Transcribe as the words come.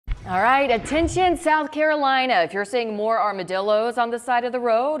All right, attention South Carolina. If you're seeing more armadillos on the side of the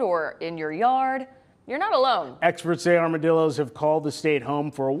road or in your yard, you're not alone. Experts say armadillos have called the state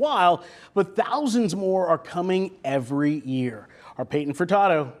home for a while, but thousands more are coming every year. Our Peyton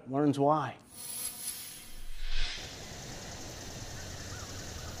Furtado learns why.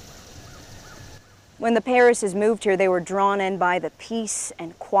 When the Paris's moved here, they were drawn in by the peace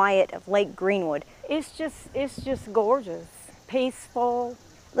and quiet of Lake Greenwood. It's just gorgeous, peaceful.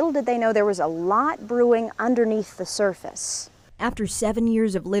 Little did they know there was a lot brewing underneath the surface. After 7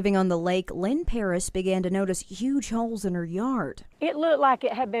 years of living on the lake, Lynn Paris began to notice huge holes in her yard. It looked like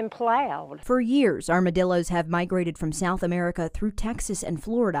it had been plowed. For years, armadillos have migrated from South America through Texas and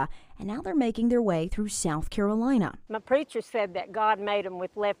Florida, and now they're making their way through South Carolina. My preacher said that God made them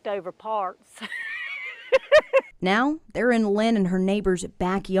with leftover parts. Now, they're in Lynn and her neighbor's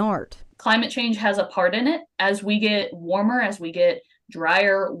backyard. Climate change has a part in it. As we get warmer, as we get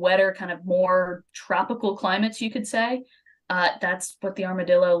drier, wetter, kind of more tropical climates, you could say, that's what the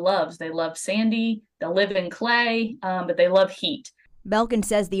armadillo loves. They love sandy, they'll live in clay, but they love heat. Belkin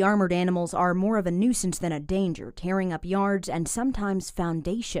says the armored animals are more of a nuisance than a danger, tearing up yards and sometimes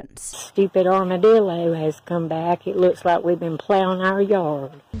foundations. Stupid armadillo has come back. It looks like we've been plowing our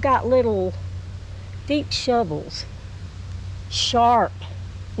yard. We've got little deep shovels, sharp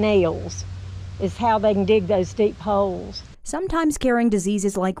nails is how they can dig those deep holes. Sometimes carrying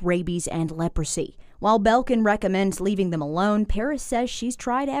diseases like rabies and leprosy. While Belkin recommends leaving them alone, Paris says she's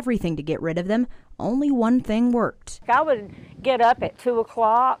tried everything to get rid of them. Only one thing worked. I would get up at 2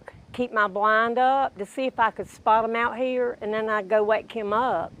 o'clock, keep my blind up to see if I could spot him out here, and then I'd go wake him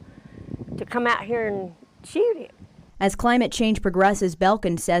up to come out here and shoot him. As climate change progresses,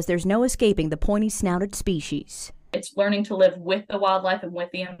 Belkin says there's no escaping the pointy-snouted species. It's learning to live with the wildlife and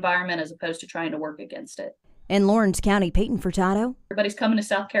with the environment as opposed to trying to work against it. In Lawrence County, Peyton Furtado. Everybody's coming to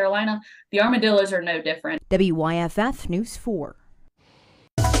South Carolina. The armadillos are no different. WYFF News 4.